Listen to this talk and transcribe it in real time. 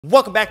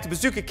Welcome back to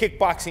Bazooka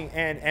Kickboxing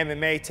and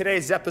MMA.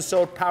 Today's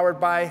episode, powered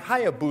by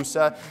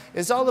Hayabusa,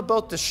 is all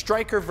about the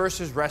striker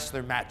versus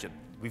wrestler matchup.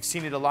 We've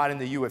seen it a lot in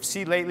the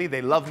UFC lately.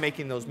 They love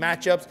making those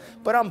matchups,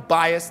 but I'm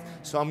biased,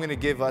 so I'm gonna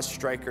give us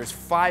strikers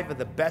 5 of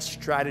the best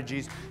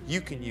strategies you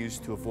can use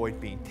to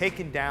avoid being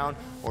taken down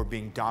or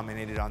being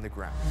dominated on the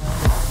ground.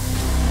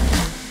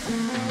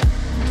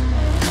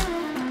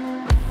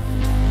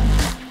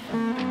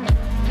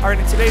 All right,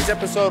 in today's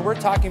episode, we're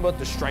talking about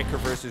the striker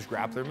versus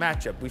grappler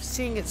matchup. We've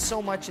seen it so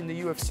much in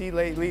the UFC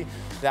lately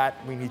that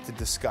we need to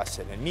discuss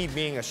it. And me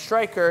being a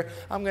striker,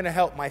 I'm gonna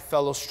help my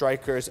fellow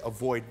strikers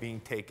avoid being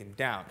taken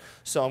down.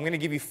 So I'm gonna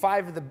give you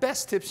 5 of the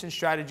best tips and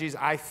strategies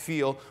I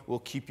feel will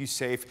keep you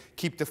safe,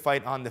 keep the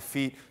fight on the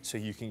feet so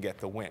you can get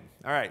the win.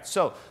 All right,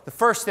 so the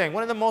first thing,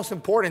 one of the most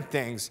important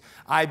things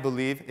I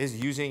believe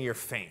is using your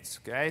feints,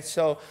 okay?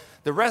 So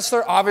the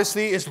wrestler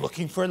obviously is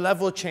looking for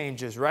level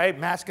changes, right?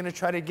 Matt's gonna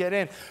try to get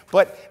in.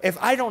 But if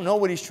I don't know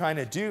what he's trying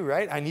to do,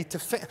 right, I need to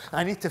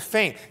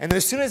feint. And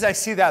as soon as I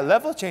see that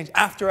level change,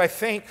 after I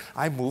feint,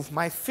 I move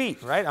my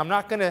feet, right? I'm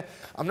not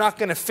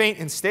gonna feint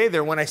and stay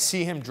there when I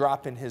see him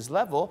drop in his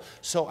level.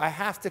 So I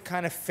have to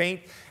kind of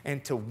feint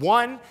into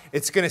one,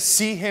 it's gonna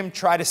see him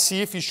try to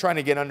see if he's trying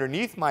to get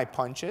underneath my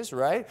punches,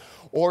 right?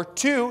 Or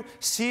 2,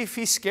 see if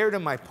he's scared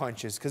of my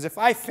punches. Because if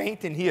I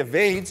feint and he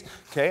evades,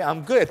 okay,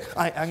 I'm good.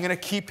 I'm gonna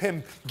keep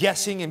him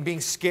guessing and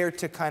being scared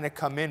to kind of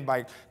come in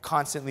by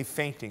constantly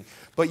feinting.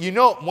 But you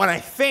know, when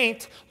I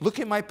feint, look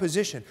at my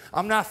position.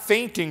 I'm not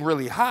feinting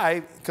really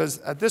high because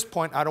at this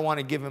point, I don't want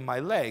to give him my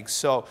legs.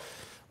 So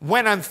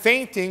when I'm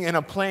feinting and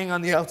I'm playing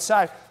on the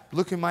outside,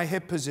 look at my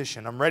hip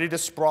position. I'm ready to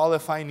sprawl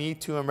if I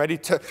need to. I'm ready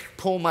to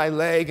pull my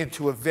leg and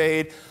to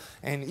evade.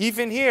 And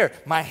even here,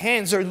 my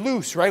hands are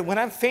loose, right? When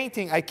I'm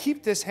feinting, I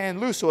keep this hand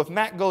loose. So if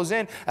Matt goes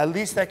in, at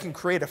least I can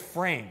create a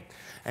frame.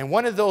 And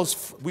one of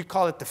those, we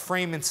call it the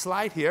frame and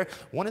slide here.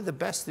 One of the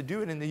best to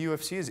do it in the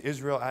UFC is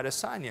Israel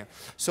Adesanya.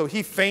 So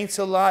he feints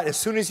a lot. As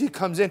soon as he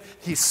comes in,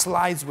 he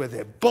slides with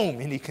it. Boom,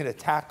 and he can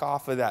attack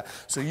off of that.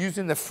 So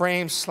using the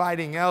frame,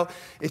 sliding out,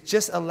 it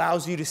just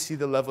allows you to see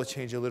the level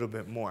change a little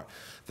bit more.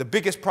 The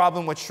biggest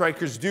problem what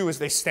strikers do is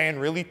they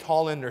stand really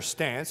tall in their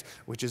stance,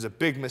 which is a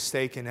big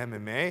mistake in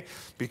MMA,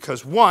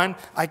 because one,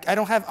 I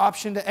don't have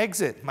option to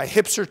exit. My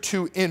hips are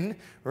too in,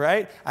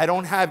 right? I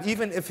don't have,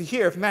 even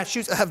if Matt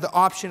shoots, I have the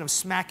option of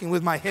smacking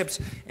with my hips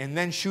and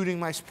then shooting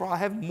my sprawl. I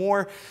have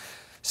more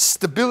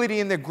stability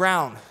in the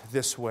ground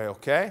this way,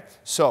 okay?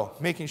 So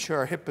making sure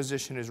our hip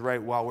position is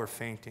right while we're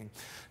feinting.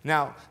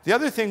 Now, the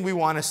other thing we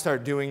want to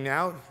start doing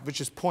now, which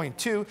is point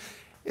 2,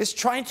 is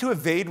trying to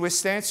evade with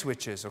stance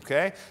switches,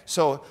 okay?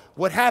 So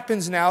what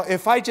happens now,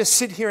 if I just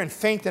sit here and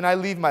feint and I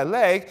leave my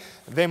leg,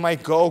 they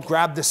might go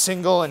grab the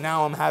single and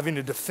now I'm having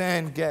to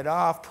defend, get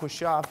off,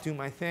 push off, do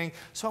my thing.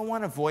 So I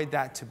want to avoid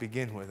that to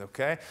begin with,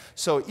 okay?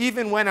 So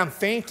even when I'm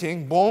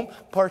feinting, boom,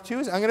 part 2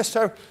 is I'm going to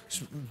start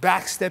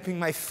backstepping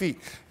my feet.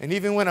 And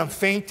even when I'm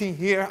feinting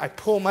here, I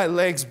pull my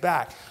legs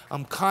back.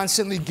 I'm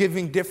constantly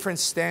giving different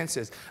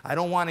stances. I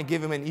don't want to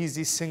give him an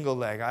easy single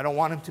leg. I don't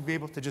want him to be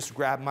able to just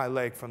grab my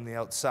leg from the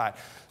outside.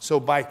 So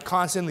by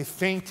constantly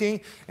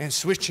feinting and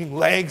switching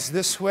legs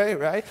this way,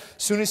 right?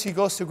 As soon as he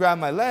goes to grab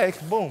my leg,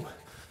 boom,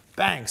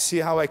 bang. See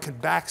how I can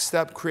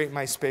backstep, create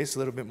my space a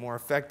little bit more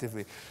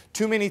effectively.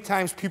 Too many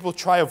times people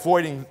try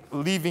avoiding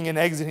leaving and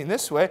exiting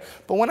this way,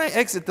 but when I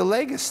exit, the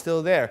leg is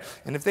still there.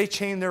 And if they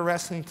chain their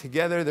wrestling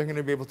together, they're going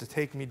to be able to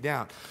take me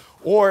down.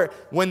 Or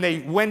when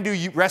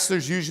do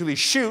wrestlers usually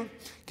shoot?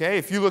 Okay,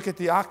 if you look at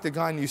the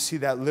octagon, you see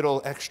that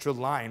little extra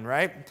line,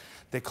 right?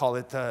 They call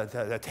it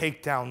the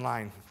takedown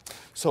line.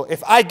 So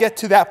if I get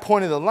to that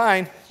point of the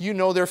line, you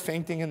know they're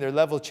feinting and they're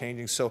level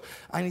changing. So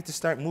I need to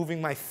start moving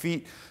my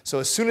feet. So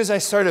as soon as I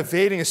start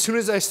evading, as soon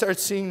as I start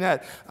seeing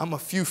that I'm a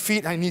few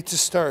feet, I need to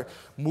start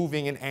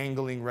moving and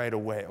angling right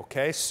away,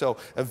 okay? So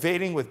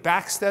evading with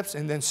back steps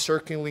and then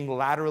circling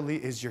laterally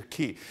is your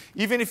key.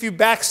 Even if you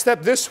back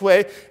step this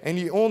way and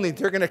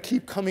they're gonna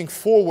keep coming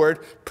forward,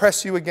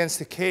 press you against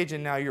the cage,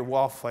 and now you're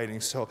wall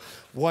fighting. So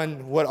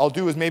what I'll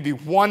do is maybe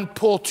 1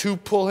 pull, 2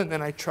 pull, and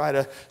then I try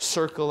to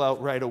circle out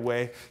right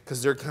away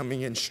because they're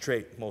coming in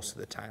straight most of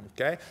the time,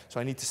 okay? So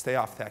I need to stay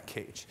off that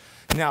cage.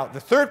 Now, the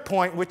third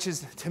point, which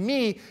is to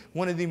me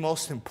one of the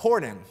most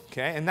important,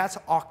 okay, and that's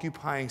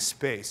occupying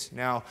space.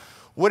 Now,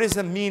 what does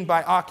it mean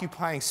by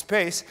occupying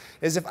space?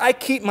 Is if I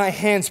keep my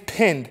hands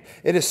pinned,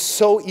 it is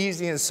so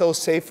easy and so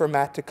safe for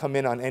Matt to come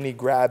in on any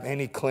grab,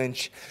 any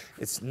clinch.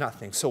 It's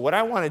nothing. So what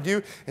I want to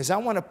do is I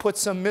want to put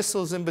some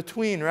missiles in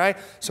between, right?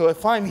 So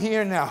if I'm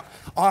here now,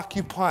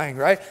 occupying,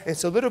 right?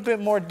 It's a little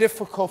bit more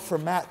difficult for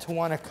Matt to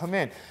want to come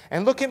in.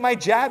 And look at my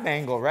jab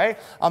angle, right?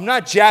 I'm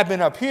not jabbing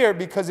up here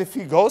because if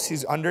he goes,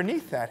 he's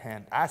underneath that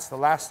hand. That's the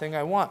last thing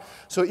I want.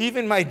 So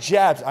even my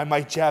jabs, I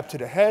might jab to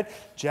the head,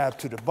 jab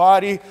to the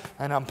body,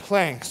 and I'm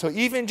playing. So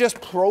even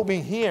just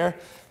probing here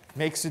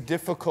makes it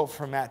difficult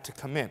for Matt to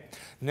come in.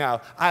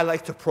 Now, I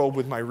like to probe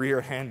with my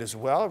rear hand as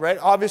well, right?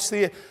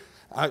 Obviously,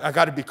 I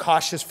got to be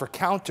cautious for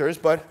counters,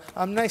 but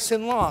I'm nice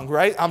and long,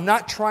 right? I'm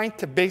not trying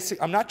to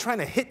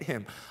hit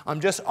him.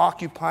 I'm just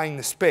occupying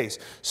the space.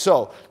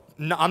 So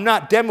I'm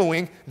not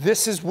demoing.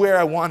 This is where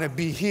I want to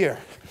be here.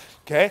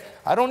 Okay?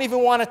 I don't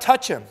even want to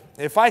touch him.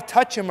 If I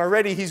touch him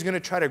already, he's going to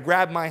try to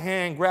grab my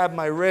hand, grab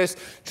my wrist,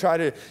 try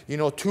to,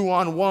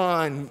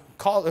 2-on-1,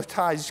 collar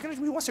ties.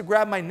 He wants to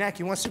grab my neck.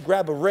 He wants to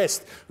grab a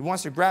wrist. He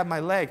wants to grab my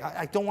leg.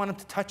 I don't want him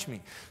to touch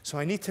me. So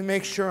I need to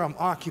make sure I'm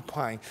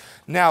occupying.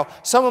 Now,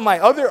 some of my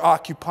other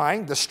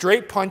occupying, the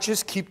straight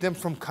punches keep them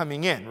from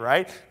coming in,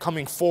 right?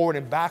 Coming forward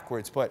and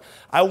backwards. But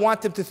I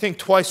want them to think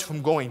twice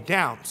from going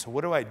down. So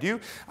what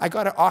do? I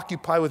got to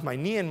occupy with my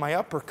knee and my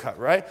uppercut,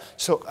 right?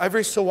 So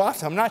every so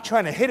often, I'm not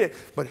trying to hit it,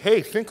 but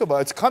hey, think about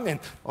it. It's coming.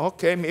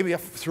 Okay, maybe I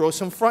throw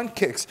some front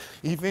kicks.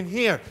 Even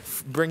here,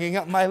 bringing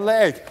up my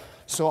leg.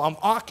 So I'm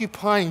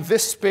occupying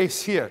this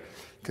space here,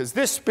 because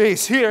this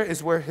space here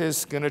is where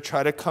he's going to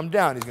try to come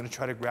down. He's going to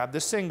try to grab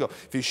the single.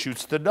 If he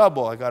shoots the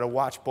double, I got to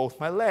watch both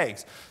my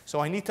legs.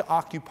 So I need to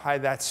occupy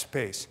that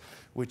space,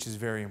 which is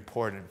very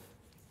important.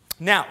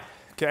 Now,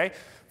 okay,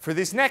 for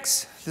this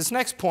next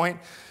point,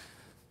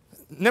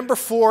 number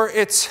 4,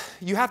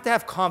 you have to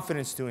have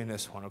confidence doing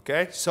this one,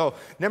 okay? So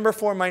number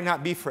 4 might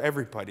not be for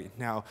everybody.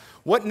 Now,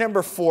 what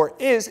number 4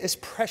 is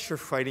pressure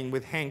fighting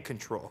with hand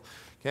control.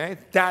 Okay?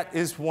 That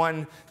is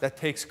one that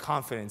takes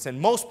confidence.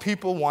 And most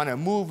people want to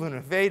move and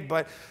evade,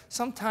 but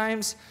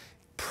sometimes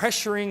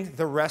pressuring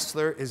the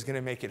wrestler is going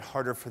to make it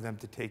harder for them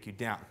to take you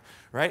down,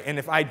 right? And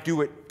if I do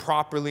it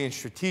properly and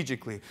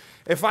strategically,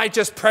 if I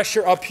just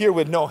pressure up here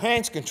with no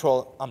hands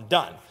control, I'm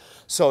done.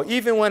 So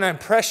even when I'm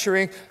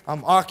pressuring,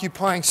 I'm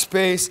occupying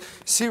space.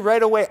 See,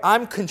 right away,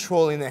 I'm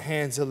controlling the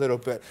hands a little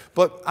bit.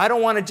 But I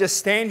don't want to just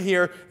stand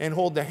here and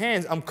hold the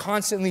hands. I'm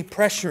constantly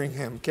pressuring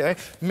him, okay?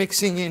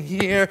 Mixing in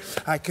here.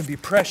 I can be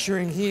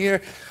pressuring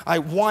here. I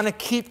want to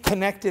keep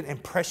connected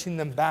and pressing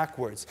them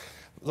backwards.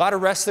 A lot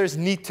of wrestlers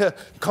need to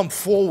come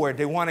forward.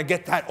 They want to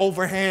get that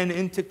overhand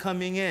into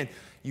coming in.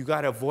 You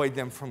got to avoid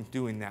them from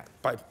doing that.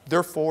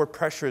 Their forward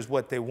pressure is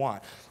what they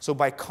want. So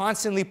by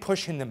constantly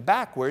pushing them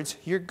backwards,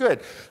 you're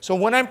good. So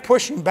when I'm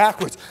pushing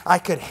backwards, I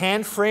could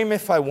hand frame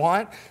if I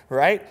want,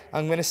 right?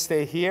 I'm going to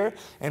stay here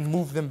and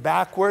move them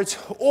backwards.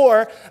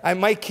 Or I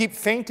might keep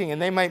feinting and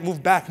they might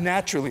move back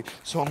naturally.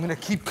 So I'm going to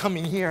keep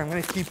coming here. I'm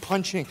going to keep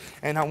punching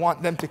and I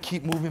want them to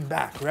keep moving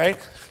back, right?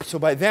 So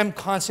by them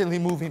constantly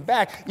moving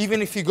back,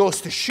 even if he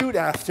goes to shoot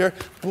after,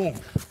 boom,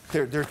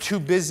 they're too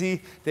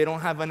busy. They don't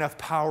have enough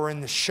power in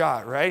the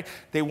shot, right?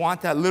 They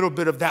want that little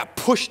bit of that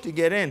push to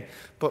get in.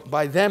 But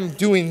by them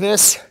doing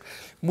this,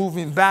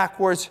 moving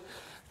backwards,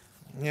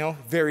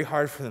 very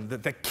hard for them.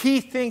 The key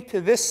thing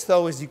to this,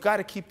 though, is you got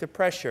to keep the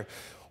pressure.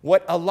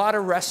 What a lot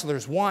of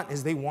wrestlers want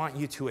is they want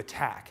you to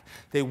attack.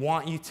 They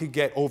want you to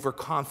get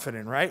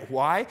overconfident, right?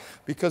 Why?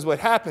 Because what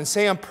happens,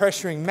 say I'm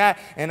pressuring Matt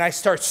and I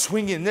start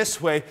swinging this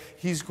way,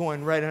 he's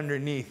going right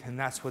underneath, and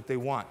that's what they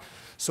want.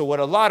 So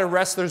what a lot of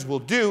wrestlers will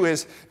do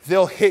is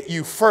they'll hit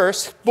you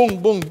first,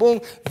 boom, boom,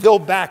 boom. They'll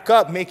back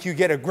up, make you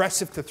get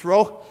aggressive to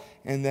throw,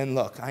 and then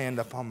look, I end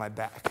up on my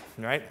back,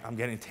 right? I'm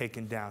getting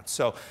taken down.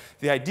 So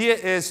the idea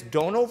is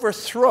don't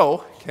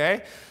overthrow,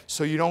 okay?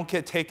 So you don't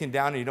get taken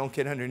down and you don't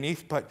get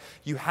underneath, but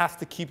you have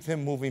to keep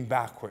them moving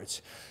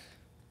backwards.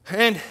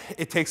 And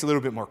it takes a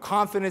little bit more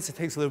confidence. It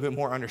takes a little bit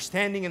more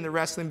understanding in the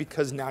wrestling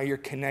because now you're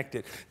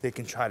connected. They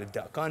can try to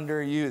duck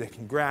under you. They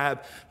can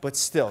grab. But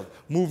still,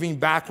 moving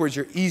backwards,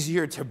 you're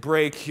easier to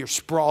break. Your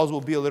sprawls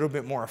will be a little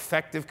bit more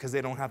effective because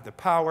they don't have the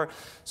power.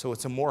 So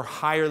it's a more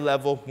higher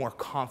level, more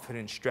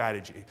confident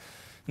strategy.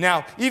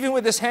 Now, even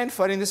with this hand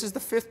fighting, this is the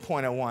 5th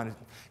point I wanted,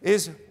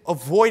 is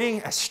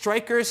avoiding, as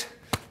strikers,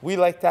 we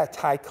like that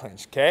tie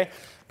clinch, okay?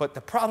 But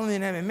the problem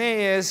in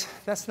MMA is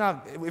that's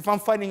not, if I'm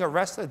fighting a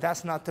wrestler,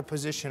 that's not the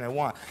position I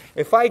want.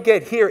 If I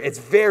get here, it's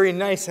very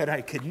nice that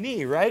I could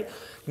knee, right?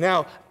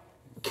 Now,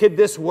 could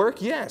this work?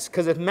 Yes,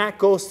 because if Matt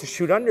goes to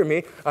shoot under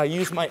me, I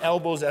use my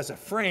elbows as a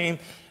frame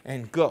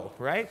and go,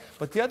 right?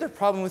 But the other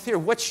problem with here,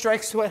 what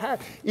strikes do I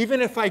have?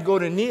 Even if I go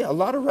to knee, a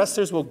lot of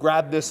wrestlers will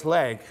grab this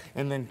leg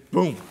and then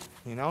boom,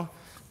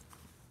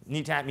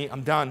 knee tap me,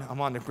 I'm done,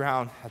 I'm on the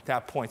ground at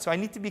that point. So I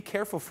need to be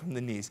careful from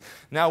the knees.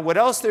 Now, what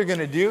else they're going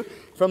to do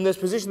from this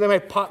position, they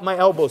might pop my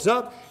elbows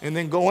up and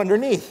then go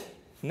underneath.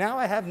 Now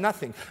I have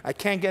nothing. I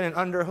can't get an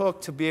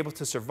underhook to be able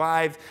to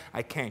survive.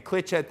 I can't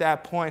clinch at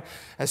that point.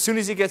 As soon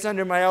as he gets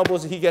under my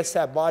elbows and he gets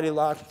that body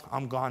lock,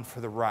 I'm gone for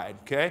the ride,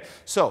 okay?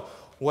 So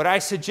what I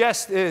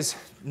suggest is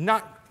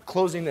not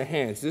closing the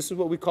hands. This is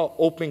what we call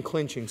open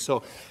clinching.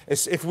 So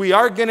if we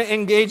are going to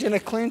engage in a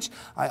clinch,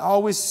 I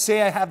always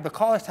say I have the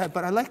collar tied,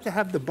 but I like to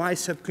have the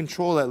bicep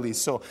control at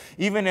least. So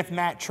even if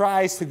Matt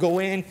tries to go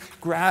in,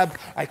 grab,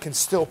 I can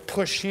still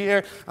push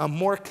here. I'm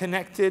more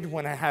connected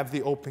when I have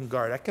the open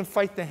guard. I can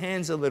fight the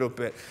hands a little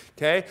bit,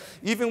 okay?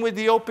 Even with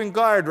the open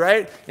guard,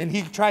 right? And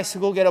he tries to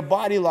go get a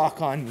body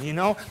lock on me,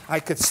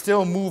 I could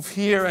still move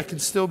here. I can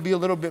still be a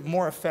little bit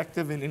more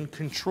effective and in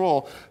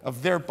control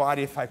of their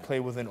body if I play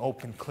with an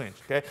open clinch,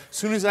 okay? As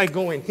soon as I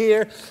go in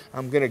here,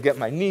 I'm going to get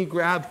my knee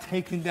grabbed,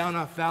 taken down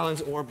off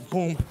balance, or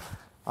boom,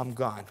 I'm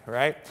gone,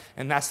 right?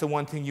 And that's the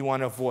one thing you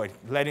want to avoid,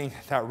 letting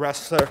that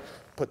wrestler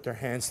put their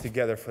hands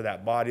together for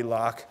that body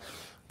lock.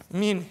 I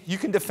mean, you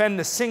can defend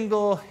the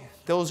single,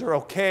 those are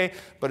okay,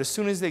 but as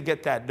soon as they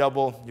get that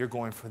double, you're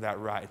going for that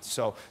ride.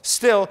 So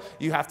still,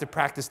 you have to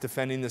practice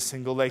defending the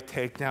single leg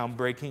takedown,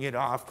 breaking it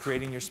off,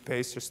 creating your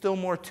space. There's still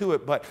more to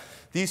it, but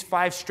these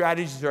 5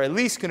 strategies are at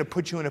least going to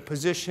put you in a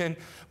position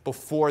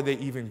before they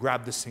even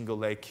grab the single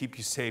leg, keep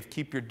you safe,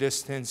 keep your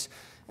distance.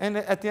 And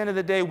at the end of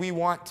the day, we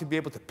want to be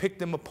able to pick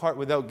them apart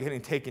without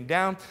getting taken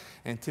down.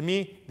 And to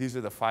me, these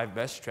are the 5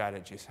 best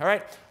strategies. All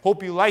right,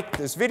 hope you liked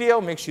this video.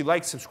 Make sure you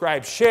like,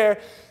 subscribe, share,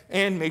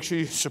 and make sure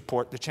you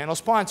support the channel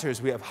sponsors.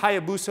 We have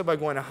Hayabusa by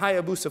going to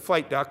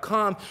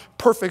HayabusAFight.com,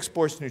 Perfect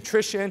Sports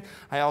Nutrition.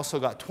 I also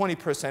got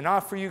 20%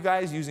 off for you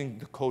guys using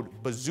the code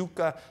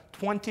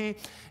Bazooka20.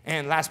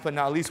 And last but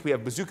not least, we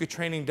have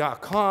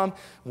BazookaTraining.com,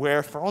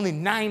 where for only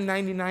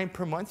 $9.99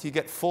 per month, you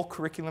get full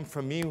curriculum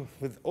from me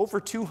with over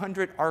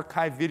 200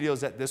 archive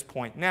videos at this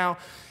point now.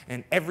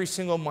 And every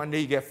single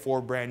Monday, you get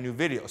 4 brand new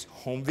videos.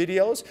 Home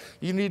videos,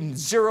 you need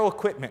 0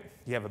 equipment.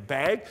 You have a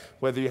bag,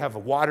 whether you have a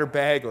water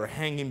bag or a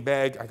hanging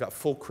bag, I got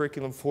full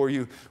curriculum for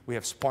you. We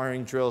have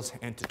sparring drills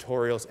and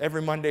tutorials.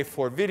 Every Monday,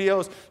 4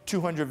 videos,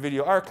 200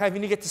 video archive,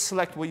 and you get to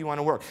select what you want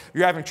to work. If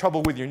you're having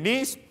trouble with your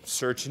knees,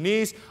 search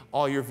knees,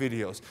 all your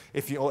videos.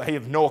 If you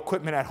have no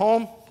equipment at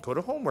home, go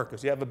to home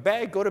workouts. You have a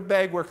bag, go to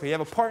bag workout. You have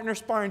a partner,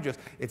 sparring drills.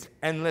 It's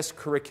endless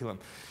curriculum.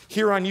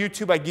 Here on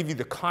YouTube, I give you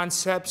the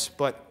concepts,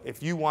 but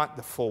if you want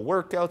the full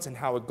workouts and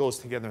how it goes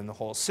together in the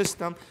whole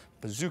system,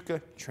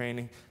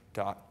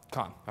 BazookaTraining.com.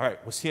 All right,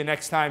 we'll see you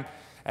next time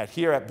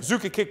here at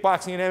Bazooka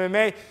Kickboxing and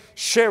MMA.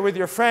 Share with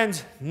your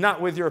friends,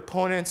 not with your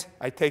opponents.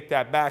 I take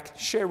that back.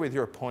 Share with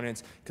your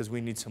opponents because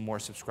we need some more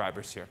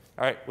subscribers here.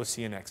 All right, we'll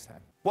see you next time.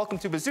 Welcome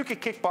to Bazooka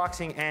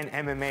Kickboxing and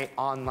MMA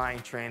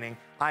online training.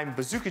 I'm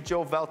Bazooka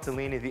Joe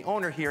Valtellini, the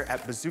owner here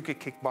at Bazooka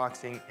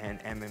Kickboxing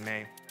and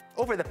MMA.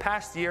 Over the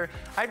past year,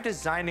 I've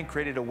designed and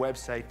created a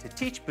website to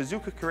teach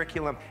Bazooka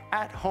curriculum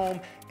at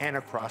home and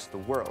across the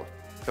world.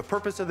 The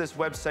purpose of this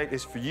website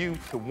is for you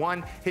to,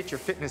 1, hit your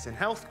fitness and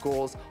health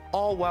goals,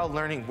 all while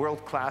learning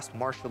world-class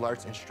martial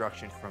arts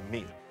instruction from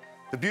me.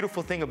 The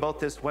beautiful thing about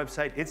this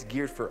website, it's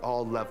geared for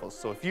all levels.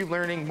 So if you're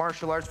learning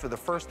martial arts for the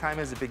first time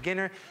as a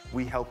beginner,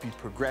 we help you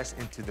progress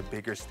into the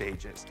bigger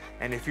stages.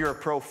 And if you're a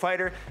pro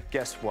fighter,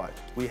 guess what?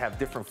 We have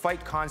different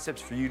fight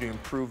concepts for you to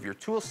improve your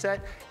tool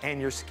set and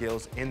your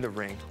skills in the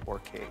ring or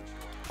cage.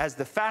 As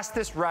the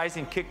fastest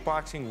rising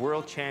kickboxing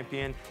world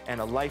champion and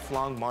a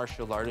lifelong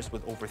martial artist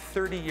with over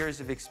 30 years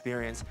of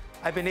experience,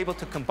 I've been able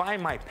to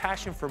combine my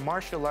passion for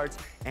martial arts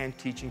and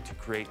teaching to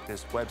create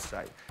this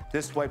website.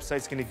 This website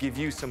is going to give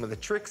you some of the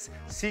tricks,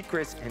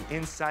 secrets, and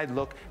inside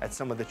look at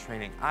some of the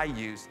training I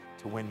use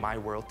to win my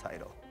world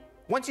title.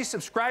 Once you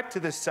subscribe to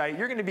this site,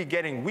 you're going to be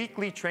getting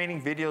weekly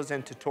training videos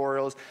and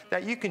tutorials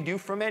that you can do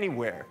from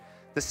anywhere.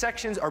 The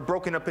sections are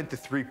broken up into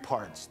 3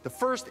 parts. The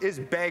first is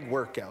bag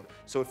workout.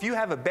 So if you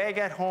have a bag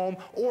at home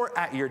or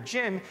at your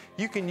gym,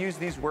 you can use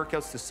these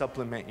workouts to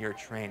supplement your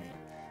training.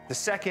 The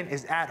second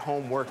is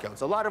at-home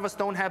workouts. A lot of us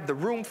don't have the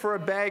room for a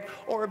bag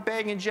or a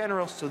bag in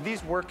general, so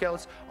these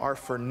workouts are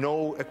for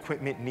no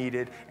equipment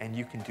needed and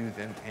you can do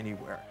them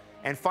anywhere.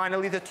 And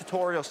finally, the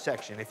tutorial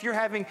section. If you're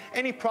having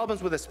any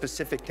problems with a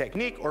specific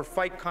technique or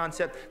fight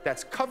concept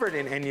that's covered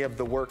in any of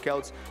the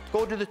workouts,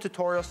 go to the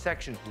tutorial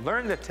section,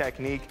 learn the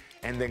technique,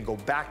 and then go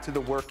back to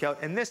the workout,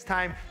 and this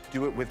time,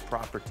 do it with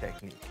proper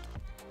technique.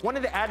 One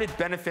of the added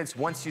benefits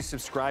once you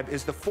subscribe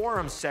is the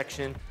forums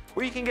section,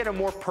 where you can get a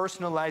more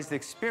personalized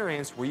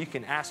experience where you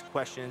can ask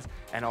questions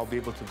and I'll be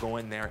able to go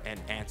in there and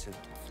answer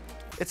them.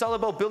 It's all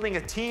about building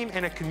a team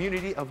and a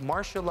community of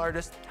martial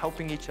artists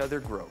helping each other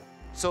grow.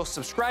 So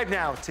subscribe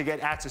now to get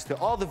access to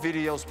all the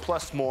videos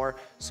plus more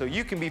so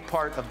you can be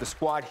part of the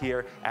squad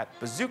here at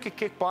Bazooka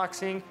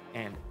Kickboxing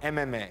and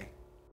MMA.